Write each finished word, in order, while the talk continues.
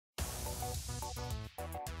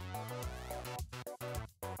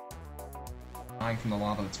dying from the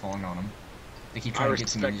lava that's falling on them. They keep trying to get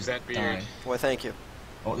to me and just die. Well, thank you.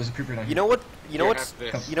 Oh, there's a creeper down here. You know what? You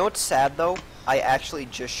know what's sad though? I actually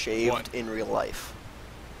just shaved in real life.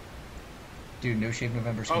 Dude, no shave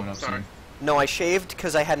November's coming up soon. No, I shaved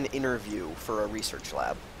because I had an interview for a research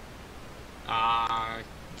lab.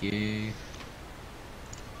 Gay.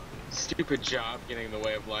 Stupid job getting in the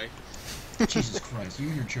way of life. Jesus Christ, you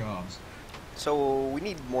and your jobs. So we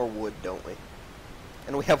need more wood, don't we?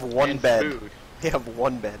 And we have one bed. Food. We have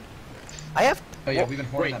one bed. I have. Oh yeah, we've been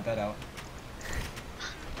hoarding that bed out.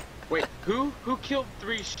 Wait, who killed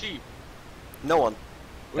 3 sheep? No one.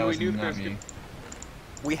 That was not me.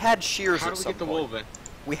 We had shears at some point. How do we get the wool then?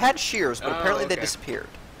 We had shears, but apparently they disappeared.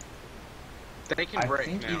 They can break I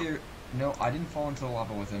think now. either... No, I didn't fall into the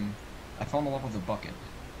lava with him. I fell in the lava with a bucket.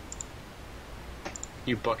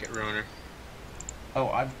 You bucket ruiner. Oh,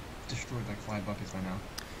 I've destroyed like 5 buckets by now.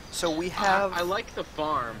 So we have... I like the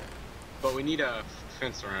farm, but we need a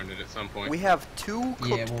fence around it at some point. We have 2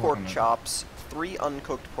 cooked pork chops, 3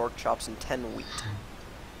 uncooked pork chops, and 10 wheat.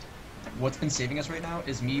 What's been saving us right now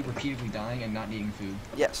is me repeatedly dying and not needing food.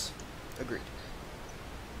 Yes, agreed.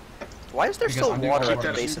 Why is there still water at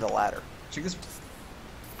the base of the ladder? Check this.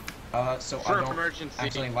 So For I don't emergency.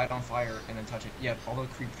 accidentally light on fire and then touch it. Yeah, all the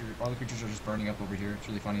creatures are just burning up over here. It's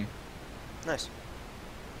really funny. Nice.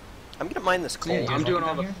 I'm gonna mine this coal. Yeah, I'm doing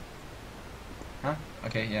all the... Here? Huh?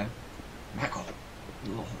 Okay, yeah. Michael.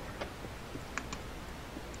 Lord.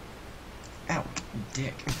 Ow,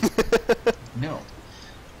 dick. No.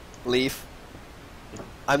 Leif.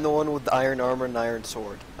 I'm the one with the iron armor and iron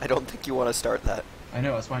sword. I don't think you want to start that. I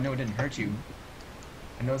know, that's why I know it didn't hurt you.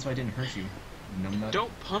 I know that's why it didn't hurt you. Numbnut.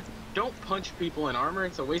 Don't punch people in armor,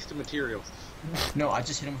 it's a waste of materials. No, I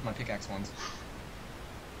just hit him with my pickaxe once.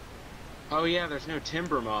 Oh yeah, there's no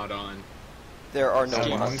timber mod on. There are no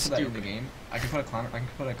mods. That in the game. I can put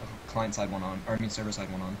a client side one on, or I mean server side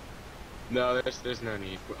one on. No, there's no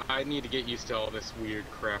need. I need to get used to all this weird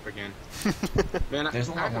crap again. Man, there's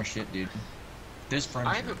a lot more shit, dude. There's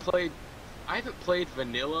furniture. I haven't played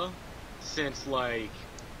vanilla since like...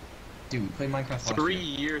 Dude, we played Minecraft last 3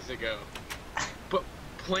 years ago. But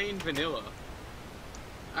plain vanilla.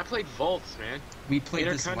 I played Vaults, man. We played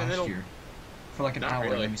this last year. For like an hour,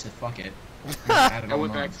 and then we said, fuck it. I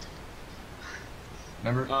went back.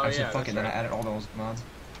 Remember? I said, fuck it, then I added all those mods.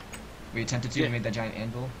 We attempted to, and made that giant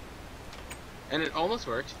anvil. And it almost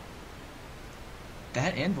worked.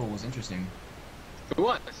 That anvil was interesting. It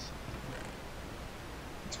was.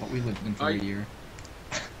 It's what we lived in for a year.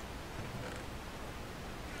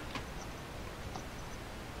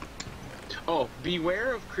 Oh,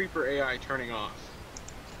 beware of creeper AI turning off.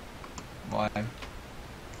 Why?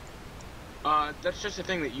 That's just a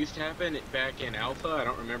thing that used to happen back in alpha. I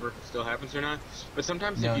don't remember if it still happens or not. But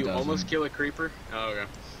sometimes if you almost kill a creeper... Oh, okay.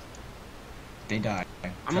 They die.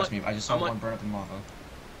 Trust me, I just saw one burn up in lava.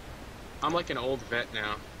 I'm like an old vet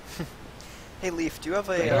now. Hey Leif, do you have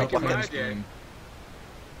a bucket?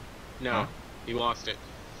 No, huh? He lost it.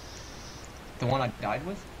 The one I died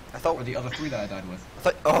with? I thought... Or the other 3 that I died with? I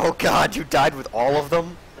thought... Oh god, you died with all of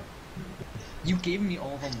them? You gave me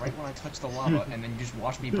all of them right when I touched the lava, and then you just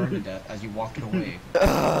watched me burn to death as you walked away.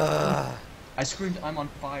 I screamed, I'm on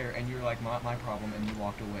fire, and you're like, not my problem, and you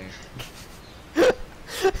walked away.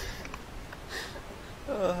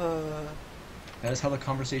 That is how the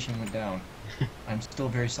conversation went down. I'm still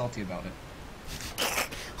very salty about it.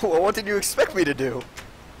 Well, what did you expect me to do?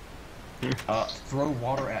 Throw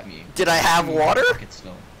water at me. Did I have water?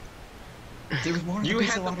 Still. There was water at the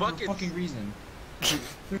base of the ladder for a fucking reason.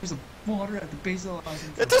 There was water at the base of the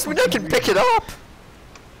ladder. That doesn't mean I can pick it up!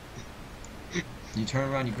 You turn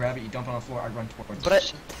around, you grab it, you dump it on the floor, I run towards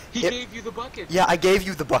it. He gave you the buckets! Yeah, I gave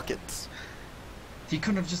you the buckets. He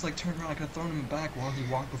couldn't have just like turned around, I could have thrown him back while he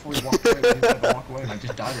walked, before he walked away, but he tried to walk away and I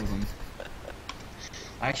just died with him.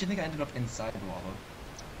 I actually think I ended up inside the lava.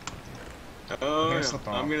 Oh,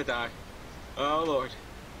 yeah. I'm gonna die. Oh, Lord.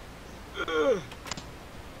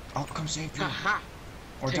 I'll come save you. Aha!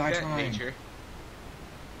 Or Take die that, trying. nature.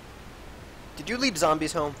 Did you lead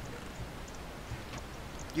zombies home?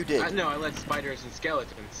 You did. No, I led spiders and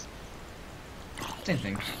skeletons. Same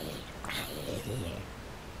thing.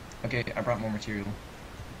 Okay, I brought more material.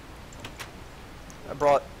 I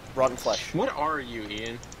brought rotten flesh. What are you,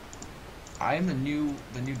 Ian? I am the new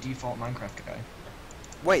default Minecraft guy.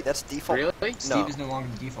 Wait, that's default? Really? Steve is no longer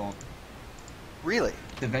the default. Really?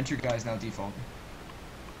 The venture guy is now default.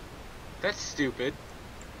 That's stupid.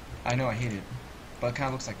 I know, I hate it. But it kind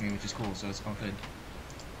of looks like me, which is cool, so it's all good.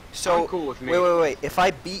 So, I'm cool with me. Wait. If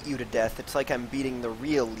I beat you to death, it's like I'm beating the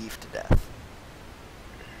real Leif to death.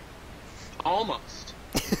 Almost.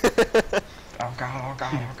 Oh god, oh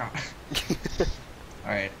god, oh god.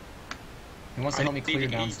 Alright. Who wants to help me clear need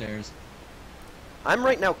to eat. downstairs? I'm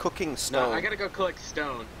right now cooking stone. No, I gotta go collect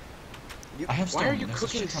stone. I have stone. Why are you There's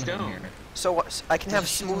cooking a shit ton of it in stone? here. So what? I can There's have a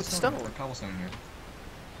shit ton of smooth stone. Or cobblestone in here.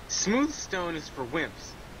 Smooth stone is for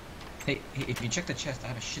wimps. Hey, if you check the chest, I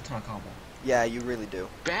have a shit ton of cobble. Yeah, you really do.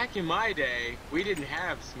 Back in my day, we didn't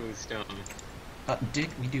have smooth stone. Dick,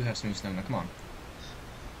 we do have smooth stone. Now, come on.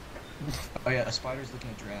 Oh yeah, a spider's looking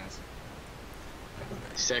at your ass.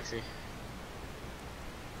 Sexy.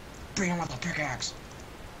 Bring him with the pickaxe!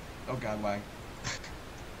 Oh god, lag.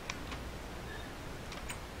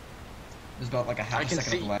 There's about like a half a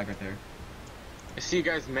second of lag right there. I see you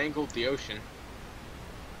guys mangled the ocean.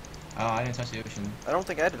 I didn't touch the ocean. I don't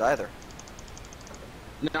think I did either.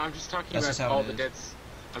 No, I'm just talking That's about just how all it the is. dead.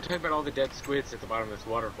 I'm talking about all the dead squids at the bottom of this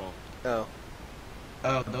waterfall. Oh.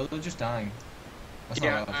 Oh, those are just dying. That's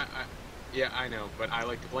Yeah, not allowed. yeah, I know, but I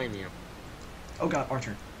like to blame you. Oh god,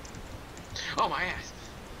 Archer. Oh my ass!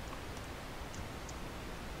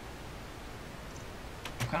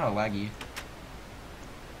 I'm kind of laggy.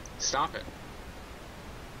 Stop it.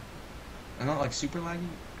 I'm not like super laggy,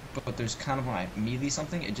 but there's kind of when I melee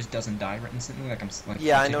something, it just doesn't die right instantly. Like I'm like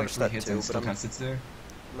Yeah, I take, noticed like, that 3 hits too, and it but still I'm kind of sits there.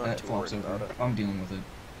 not And it too flops worried over. about it. I'm dealing with it.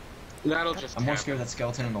 That'll just I'm more happen. scared of that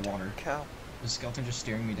skeleton in the water. Cow. The skeleton just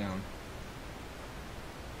staring me down.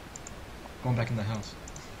 Going back in the house.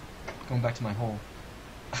 Going back to my hole.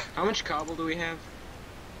 How much cobble do we have?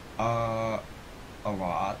 A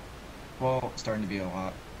lot. Well, starting to be a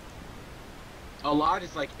lot. A lot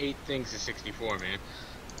is like 8 things to 64, man.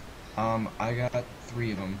 I got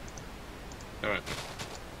 3 of them. Alright.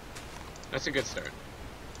 That's a good start.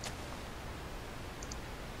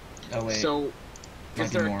 Oh wait. So, Might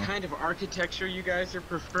is be there more. a kind of architecture you guys are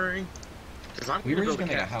preferring? Because I'm We were just build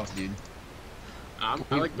gonna a make a house, dude. I We like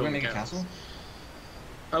we're gonna building make a castles. castle?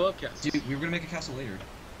 I love castles. Dude, we were gonna make a castle later.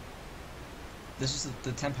 This is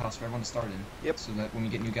the temp house for everyone to start in. Yep. So that when we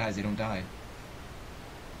get new guys, they don't die.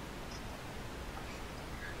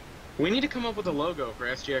 We need to come up with a logo for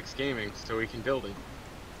SGX Gaming so we can build it.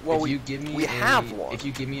 Well, if you give me we have one. If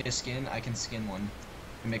you give me a skin, I can skin one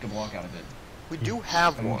and make a block out of it. We do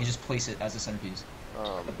have And we one. can just place it as a centerpiece.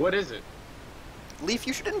 What is it? Leif,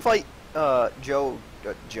 you should invite Jim.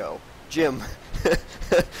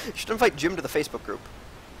 You should invite Jim to the Facebook group.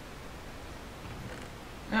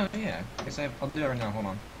 Oh yeah. I guess I'll do that right now. Hold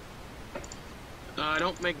on.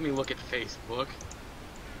 Don't make me look at Facebook.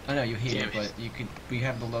 I know you hate Damn it, but you could. We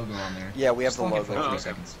have the logo on there. Yeah, we have Just the log it for logo. like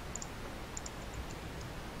 3 Oh, okay. seconds.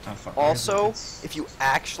 Oh, fuck. Also, It's if you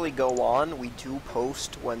actually go on, we do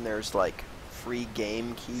post when there's like free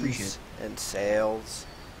game Free keys shit. and sales.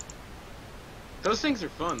 Those things are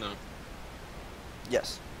fun though.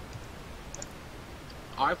 Yes.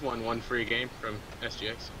 I've won one free game from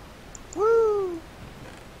SGX. Woo!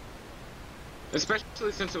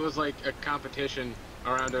 Especially since it was like a competition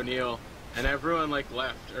around O'Neill, and everyone like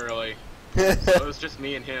left early. So it was just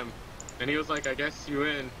me and him. And he was like, I guess you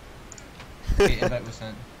win. okay, invite was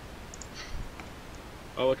sent.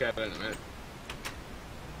 I'll look at it in a minute.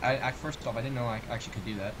 I first off, I didn't know I actually could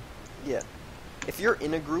do that. Yeah. If you're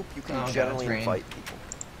in a group, you can Oh, God, generally it's rain. invite people.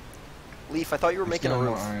 Leif, I thought you were I'm making a stealing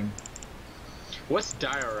more roof. iron. What's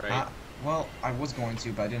diorite? Well, I was going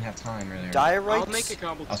to, but I didn't have time earlier. I'll make a Diorite's I was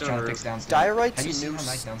cobblestone a trying to roof. fix downstairs. Diorite's Have you seen new how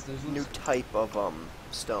nice downstairs looks? new type of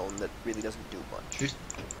stone that really doesn't do much.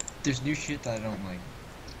 There's new shit that I don't like.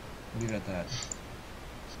 Leave it at that.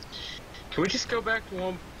 Can we just go back to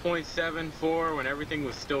 1.74 when everything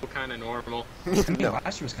was still kind of normal? I mean, No.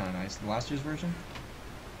 last year was kind of nice. The last year's version.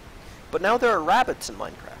 But now there are rabbits in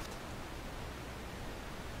Minecraft.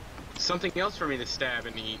 Something else for me to stab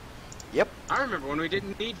and eat. Yep. I remember when we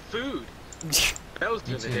didn't need food. Those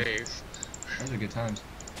Me were the too. days. Those are good times.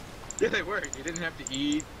 Yeah, they were. You didn't have to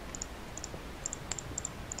eat.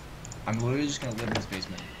 I'm literally just gonna live in this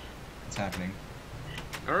basement. It's happening.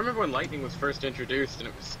 I remember when lightning was first introduced and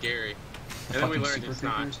it was scary. The And then we fucking learned super it's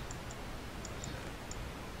not. creepers.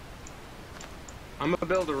 I'm gonna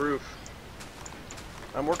build a roof.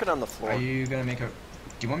 I'm working on the floor. Are you gonna make a?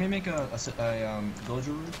 Do you want me to make a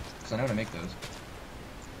villager roof? Because I know how to make those.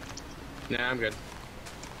 Nah, I'm good.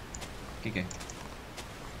 Okay.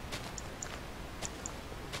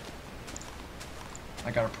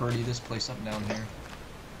 I gotta purdy this place up down here.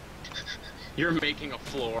 You're making a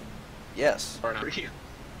floor. Yes. Or not you.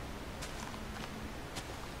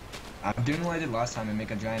 I'm doing what I did last time and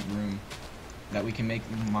make a giant room that we can make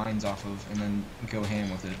mines off of and then go ham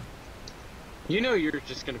with it. You know you're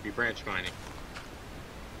just gonna be branch mining.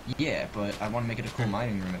 Yeah, but I want to make it a cool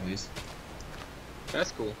mining room at least.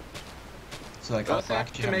 That's cool. So like, We I'll also have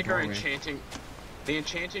actually to have a make our doorway. enchanting... The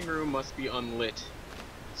enchanting room must be unlit.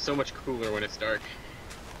 So much cooler when it's dark.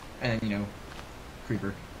 And then, you know,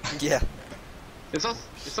 creeper. Yeah. It's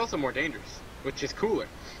also more dangerous, which is cooler.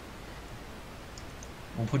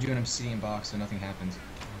 We'll put you in an obsidian box so nothing happens.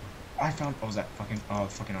 I found. Oh, was that fucking? Oh,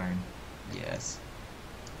 fucking iron. Yes.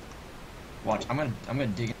 Watch. I'm gonna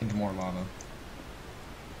dig into more lava.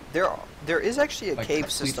 There is actually a Like, cave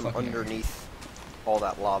complete system fucking underneath all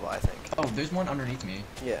that lava, I think. Oh, there's one underneath me.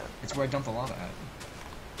 Yeah. It's where I dumped the lava at.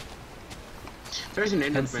 There's an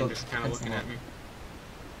Hence Enderman the- just kind of hence the looking at lava. me.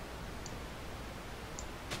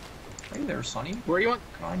 Are you there, Sonny? Where do you want?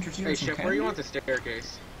 Can I introduce you Hey, to some Shep, where do you candy? want the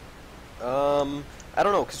staircase? I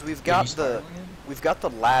don't know, cause we've Are got you spiraling it? we've got the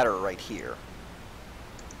ladder right here.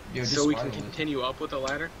 Yo, just So we can spiral it. continue up with the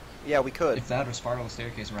ladder? Yeah, we could. If that or spiral the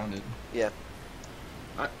staircase around it. Yeah.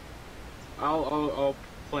 I'll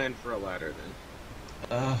plan for a ladder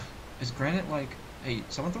then. Is granite like? Hey,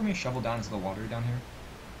 someone throw me a shovel down into the water down here.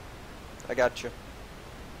 I got you.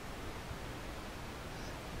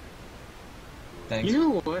 Thanks. You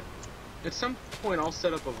know what? At some point, I'll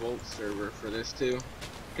set up a Volt server for this too,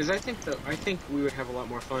 because I think we would have a lot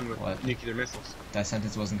more fun with What? nuclear missiles. That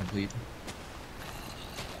sentence wasn't complete.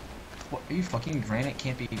 What are you fucking? Granite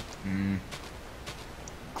can't be.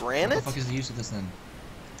 Granite? What the fuck is the use of this then?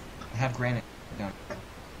 I have granite down.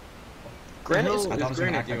 Granite No, is I thought is it was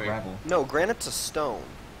gonna granite act like doing? gravel. no, granite's a stone.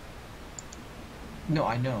 No,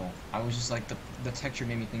 I know. I was just like the texture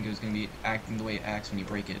made me think it was gonna be acting the way it acts when you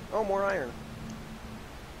break it. Oh, more iron.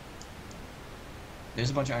 There's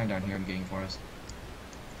a bunch of iron down here I'm getting for us.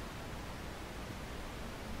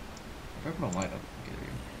 If I put a light up, I'll get here.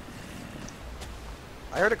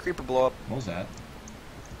 I heard a creeper blow up. What was that?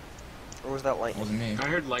 Or was that It lightning? wasn't me. I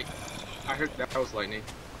heard that was lightning.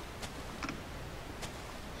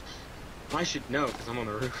 I should know because I'm on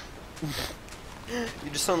the roof. You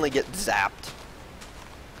just suddenly get zapped.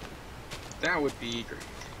 That would be great.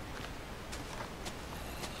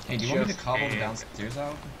 Hey, do you want me to Just cobble the and- downstairs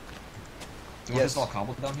out? Do you Yes. want this all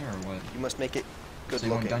cobbled down here or what? You must make it good So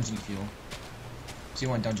you want looking. dungeony fuel? So you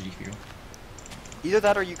want dungeony fuel? Either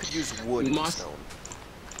that or you could use wood and Moss- stone.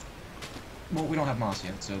 Well, we don't have moss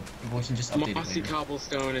yet, so we can just update it Mossy later.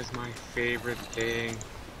 cobblestone is my favorite thing.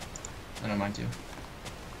 I don't mind too.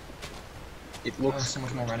 It Looks looks so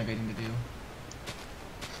much more renovating to do.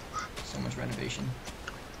 So much renovation.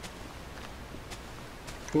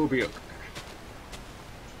 We'll be okay.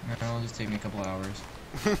 No, it'll just take me a couple hours.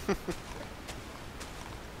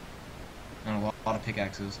 And a lot of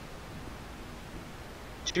pickaxes.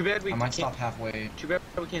 Too bad we I might can't. stop halfway. Too bad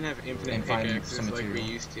we can't have infinite And find pickaxes some like we material.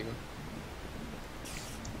 used to.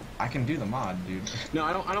 I can do the mod, dude. No,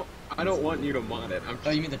 I don't want you to mod it. Oh,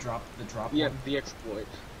 you mean the drop Yeah, one? the exploit.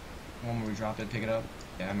 The one where we drop it, pick it up?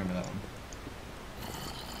 Yeah, I remember that one.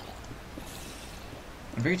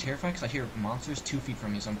 I'm very terrified because I hear monsters 2 feet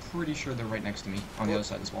from me, so I'm pretty sure they're right next to me on the Well, other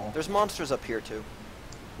side of this wall. There's monsters up here too.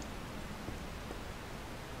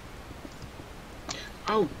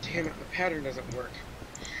 Oh, damn it, the pattern doesn't work.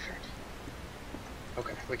 Shit.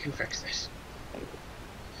 Okay, we can fix this.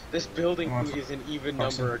 This building Come on, is an even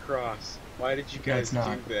Carson. number across. Why did you Yeah, guys it's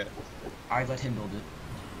not. do that? I let him build it.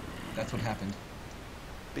 That's what happened.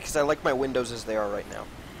 Because I like my windows as they are right now.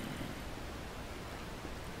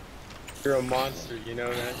 You're a monster, you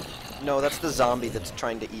know that? No, that's the zombie that's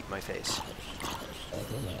trying to eat my face.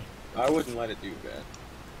 I wouldn't let it do that.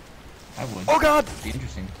 I would. Oh god! It'd be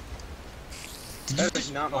interesting. Did That you is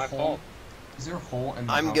just not a my hole? fault. Is there a hole in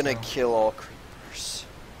the I'm house gonna now? kill all creepers.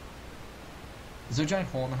 Is there a giant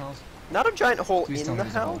hole in the house? Not a giant hole Please in tell me the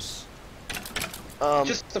there's a hole. house.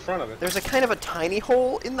 Just the front of it. There's a kind of a tiny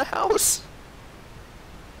hole in the house.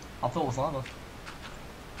 I'll fill it with lava.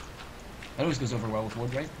 That always goes over well with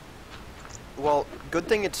wood, right? Well, good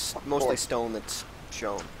thing it's mostly stone that's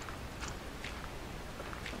shown.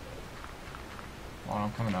 Hold on,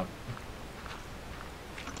 I'm coming up.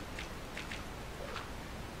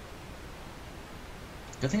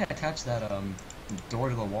 Good thing I attached that door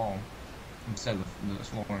to the wall instead of the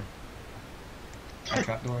floor. Our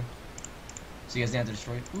trap door. So you guys didn't have to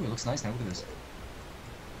destroy it. Ooh, it looks nice now. Look at this.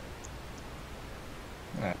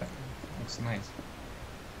 Look at that. Looks nice.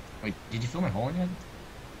 Wait, did you fill my hole in yet?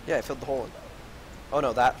 Yeah, I filled the hole in. Oh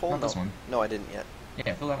no, that hole? Not No. this one. No, I didn't yet.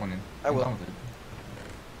 Yeah, fill that one in. I I'm will. done with it.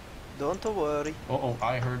 Don't worry. Oh,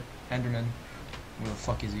 I heard Enderman. Where the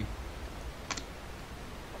fuck is he?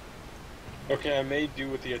 Okay, I may do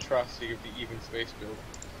with the atrocity of the even space build.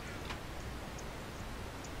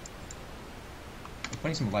 I'm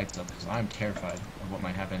putting some lights up because I'm terrified of what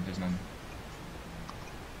might happen if there's none.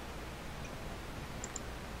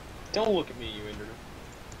 Don't look at me, you internet.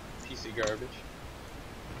 Piece of garbage.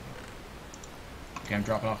 Okay, I'm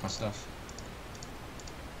dropping off my stuff.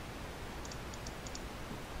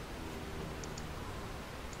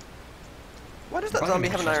 Why does that zombie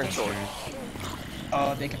have an iron sword?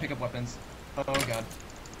 They can pick up weapons. Oh god.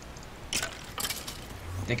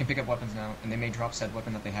 They can pick up weapons now, and they may drop said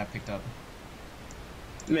weapon that they have picked up.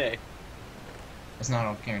 May. It's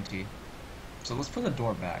not a guarantee. So let's put the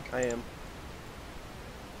door back. I am.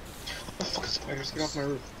 Oh, fucking spiders, get off my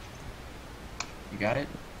roof. You got it?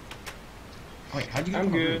 Wait, how'd you get I'm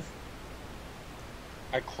on the good. roof?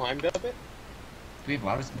 I climbed up it? Do we have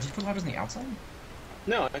ladders? Did you put ladders on the outside?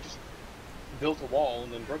 No, I just built a wall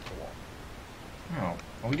and then broke the wall. No.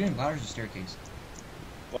 Are we doing ladders or staircase?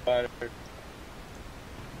 Ladder.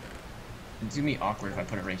 It's gonna be awkward if I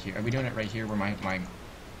put it right here. Are we doing it right here where my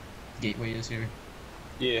gateway is here?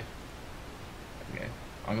 Yeah. Okay.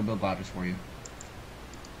 I'll go build ladders for you.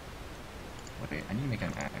 Wait, I need to make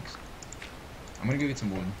an axe. I'm gonna go get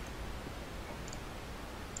some wood.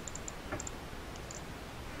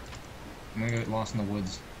 I'm gonna go get lost in the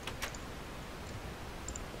woods.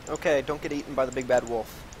 Okay, don't get eaten by the big bad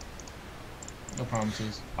wolf. No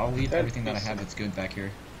promises. I'll leave everything that I have that's good back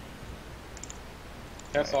here.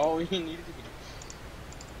 That's all we needed to do.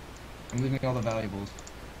 I'm leaving all the valuables.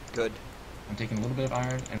 Good. I'm taking a little bit of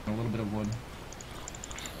iron and a little bit of wood.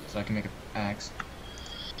 So I can make an axe.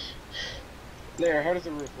 There, how does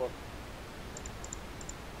the roof look?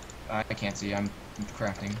 I can't see, I'm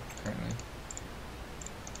crafting currently.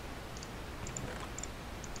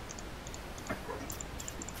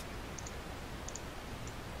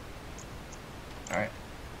 Alright.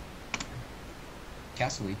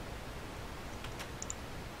 Castle-y.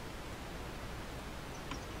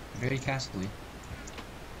 Very castle-y.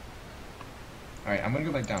 Alright, I'm gonna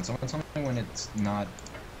go back down. Someone tell me when it's not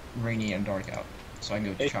rainy and dark out, so I can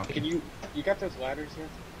go Hey, chopping. can you got those ladders here?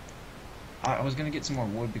 I was gonna get some more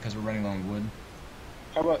wood because we're running low on wood.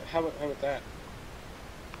 How about that?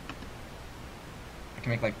 I can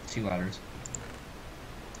make like 2 ladders.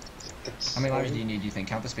 That's How many ladders do you need, do you think?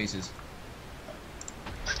 Count the spaces.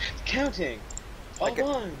 Counting. I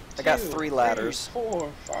got 3 ladders. 3,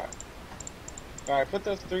 4, 5. All right, put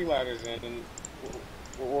those 3 ladders in, and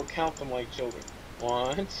we'll count them like children.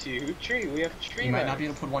 1, 2, 3. We have 3. You might not be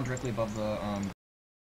able to put one directly above the